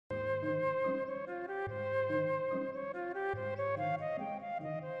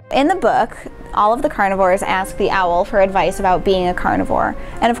In the book, all of the carnivores ask the owl for advice about being a carnivore.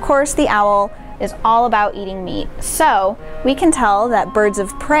 And of course, the owl is all about eating meat. So we can tell that birds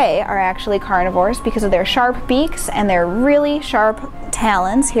of prey are actually carnivores because of their sharp beaks and their really sharp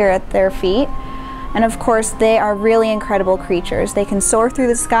talons here at their feet. And of course, they are really incredible creatures. They can soar through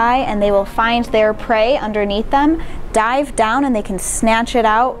the sky and they will find their prey underneath them, dive down, and they can snatch it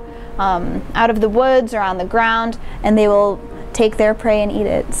out of the woods or on the ground, and they will take their prey and eat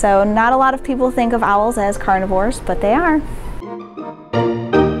it. So not a lot of people think of owls as carnivores, but they are.